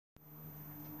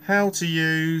how to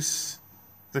use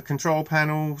the control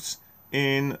panels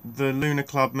in the Lunar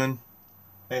Clubman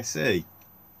SE.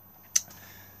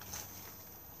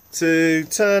 To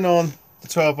turn on the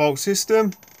 12-volt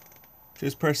system,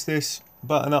 just press this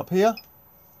button up here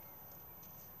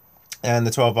and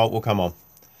the 12-volt will come on.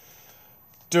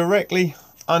 Directly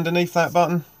underneath that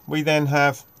button we then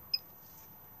have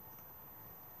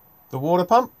the water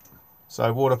pump.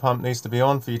 So water pump needs to be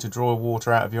on for you to draw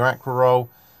water out of your aqua roll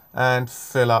and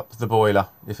fill up the boiler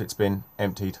if it's been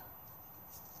emptied.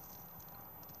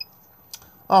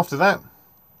 After that,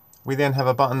 we then have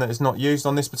a button that is not used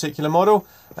on this particular model,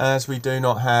 as we do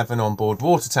not have an onboard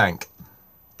water tank.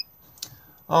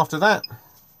 After that,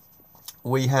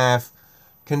 we have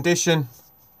condition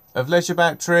of leisure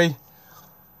battery,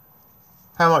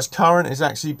 how much current is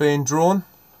actually being drawn,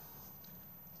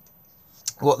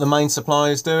 what the main supply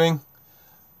is doing,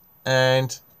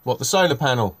 and what the solar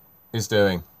panel is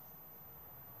doing.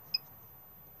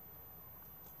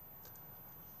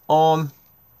 On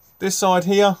this side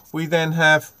here, we then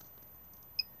have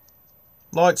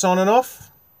lights on and off,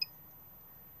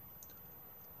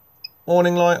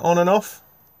 warning light on and off,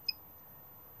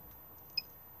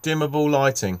 dimmable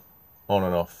lighting on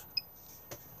and off.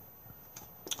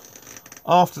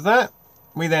 After that,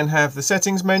 we then have the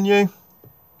settings menu,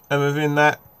 and within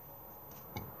that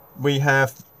we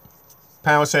have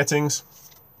power settings.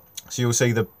 So you'll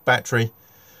see the battery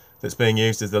that's being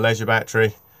used is the leisure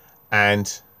battery,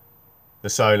 and the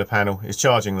solar panel is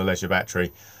charging the leisure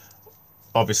battery.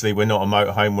 Obviously we're not a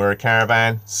motorhome, we're a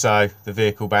caravan, so the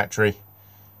vehicle battery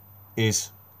is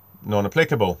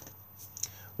non-applicable.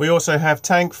 We also have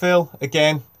tank fill.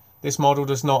 Again, this model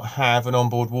does not have an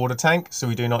onboard water tank, so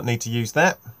we do not need to use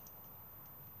that.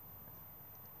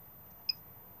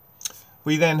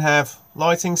 We then have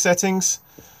lighting settings.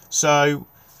 So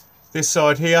this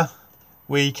side here,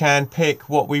 we can pick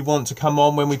what we want to come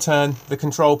on when we turn the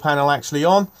control panel actually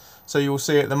on. So you'll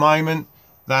see at the moment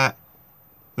that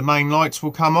the main lights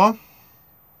will come on,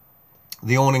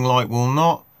 the awning light will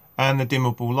not, and the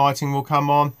dimmable lighting will come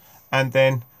on. And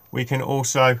then we can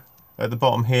also, at the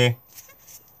bottom here,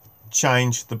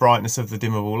 change the brightness of the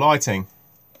dimmable lighting.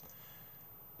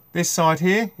 This side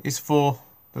here is for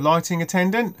the lighting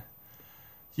attendant.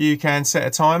 You can set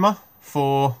a timer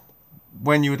for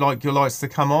when you would like your lights to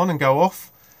come on and go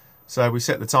off. So we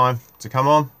set the time to come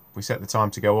on, we set the time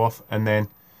to go off, and then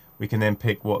we can then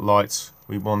pick what lights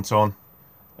we want on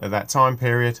at that time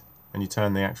period, and you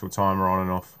turn the actual timer on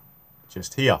and off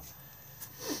just here.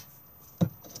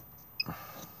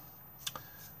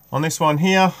 On this one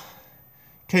here,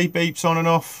 key beeps on and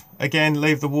off. Again,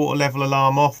 leave the water level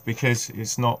alarm off because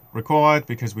it's not required,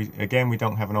 because we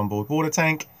don't have an onboard water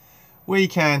tank. We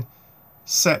can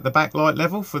set the backlight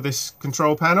level for this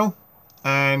control panel,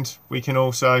 and we can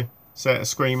also set a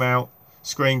screen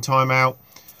timeout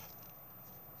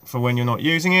for when you're not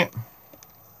using it.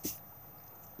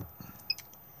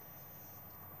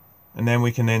 And then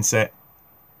we can then set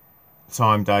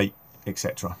time, date,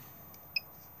 etc.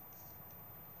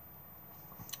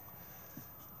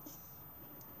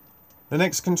 The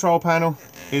next control panel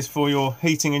is for your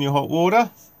heating and your hot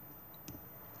water.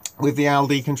 With the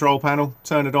Aldi control panel,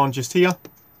 turn it on just here.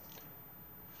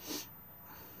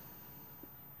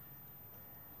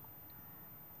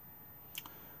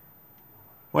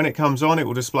 When it comes on, it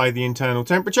will display the internal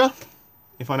temperature.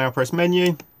 If I now press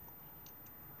menu,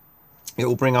 it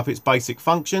will bring up its basic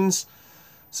functions.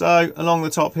 So along the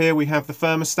top here we have the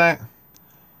thermostat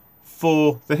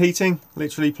for the heating,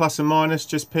 literally plus and minus,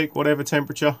 just pick whatever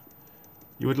temperature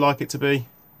you would like it to be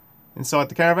inside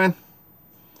the caravan.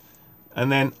 And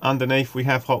then underneath we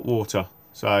have hot water.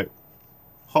 So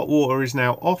hot water is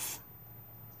now off,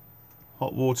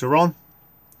 hot water on,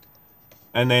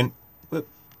 and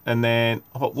then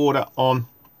hot water on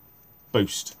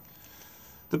boost.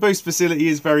 The boost facility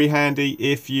is very handy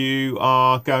if you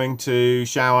are going to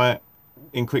shower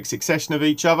in quick succession of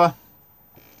each other,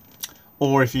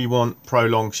 or if you want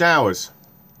prolonged showers.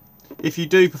 If you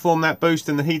do perform that boost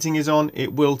and the heating is on,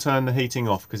 it will turn the heating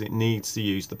off because it needs to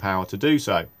use the power to do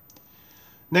so.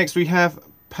 Next we have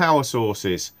power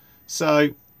sources.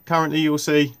 So currently you'll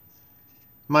see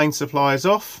main supply is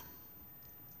off,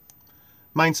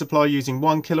 main supply using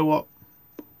 1 kilowatt,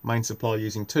 main supply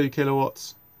using 2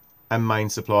 kilowatts, and main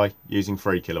supply using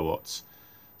 3 kilowatts.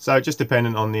 So just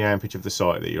dependent on the ampage of the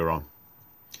site that you're on.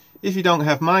 If you don't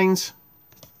have mains,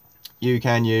 you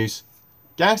can use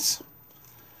gas.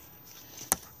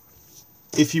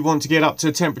 If you want to get up to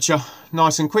a temperature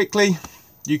nice and quickly,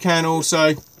 you can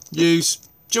also use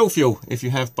dual fuel if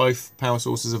you have both power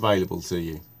sources available to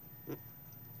you.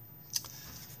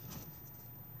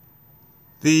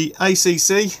 The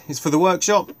ACC is for the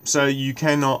workshop, so you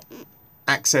cannot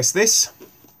access this.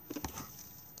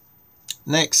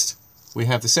 Next, we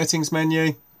have the settings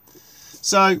menu.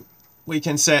 So we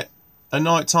can set a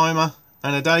night timer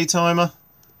and a day timer.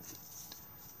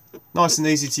 Nice and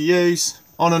easy to use.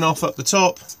 On and off up the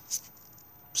top.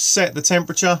 Set the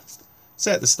temperature,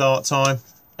 set the start time,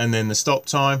 and then the stop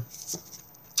time.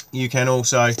 You can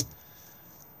also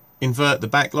invert the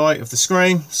backlight of the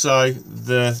screen, so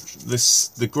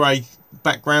the grey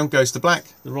background goes to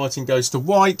black, the writing goes to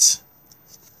white,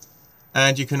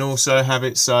 and you can also have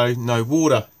it so no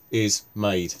water is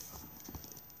made.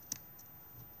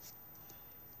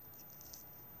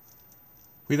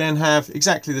 We then have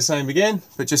exactly the same again,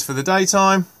 but just for the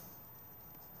daytime.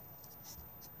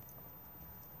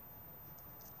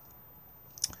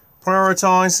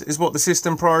 Prioritise is what the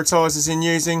system prioritises in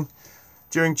using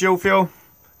during dual fuel.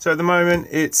 So at the moment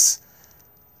it's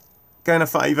going to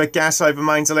favour gas over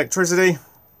mains electricity.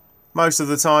 Most of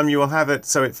the time you will have it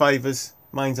so it favours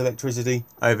mains electricity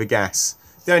over gas.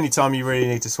 The only time you really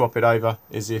need to swap it over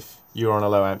is if you're on a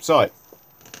low amp site.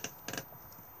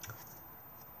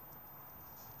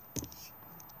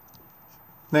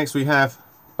 Next we have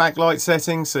backlight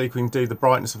settings, so you can do the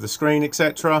brightness of the screen,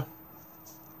 etc.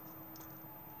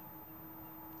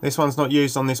 This one's not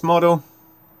used on this model.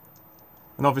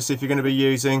 And obviously if you're going to be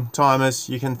using timers,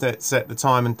 you can set the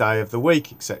time and day of the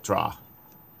week, etc.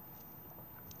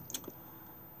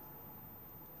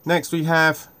 Next we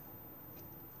have,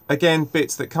 again,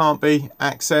 bits that can't be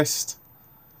accessed.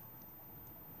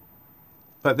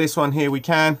 But this one here we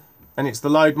can, and it's the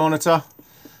load monitor.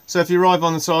 So if you arrive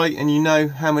on the site and you know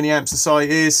how many amps the site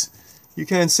is, you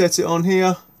can set it on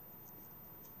here.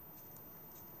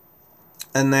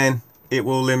 And then it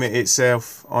will limit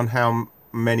itself on how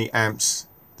many amps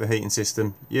the heating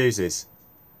system uses.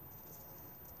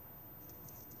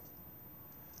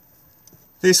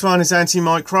 This one is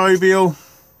antimicrobial.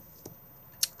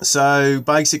 So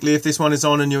basically if this one is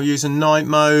on and you're using night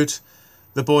mode,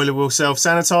 the boiler will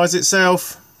self-sanitize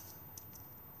itself.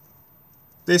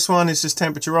 This one is just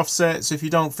temperature offset, so if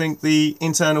you don't think the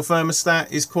internal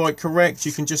thermostat is quite correct,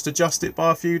 you can just adjust it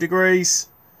by a few degrees.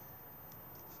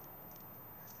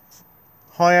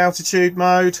 High altitude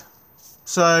mode,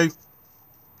 so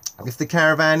if the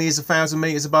caravan is 1,000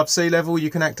 meters above sea level,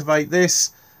 you can activate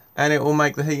this and it will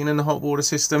make the heating and the hot water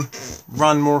system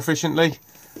run more efficiently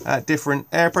at different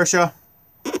air pressure.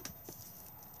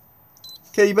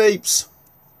 Key beeps.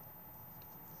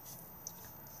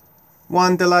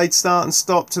 One delayed start and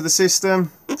stop to the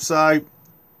system, so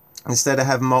instead of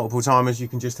having multiple timers you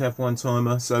can just have one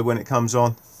timer, so when it comes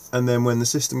on and then when the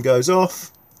system goes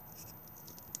off.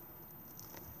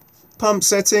 Pump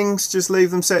settings, just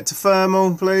leave them set to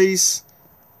thermal please.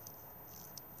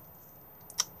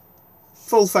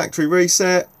 Full factory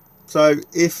reset, so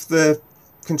if the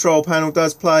control panel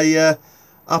does play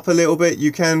up a little bit,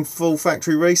 you can full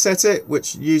factory reset it,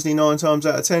 which usually 9 times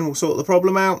out of 10 will sort the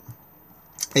problem out.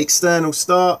 External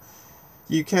start,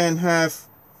 you can have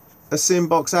a sim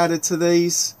box added to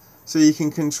these, so you can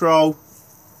control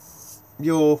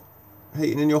your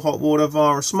heating and your hot water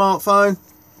via a smartphone.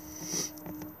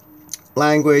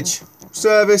 Language,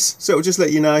 service, so it will just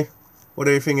let you know what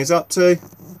everything is up to.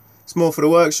 It's more for the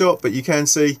workshop, but you can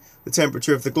see the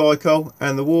temperature of the glycol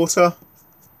and the water.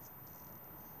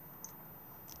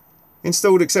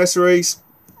 Installed accessories,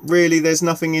 really there's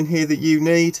nothing in here that you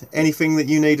need. Anything that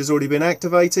you need has already been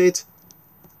activated.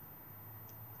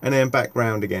 And then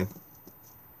background again.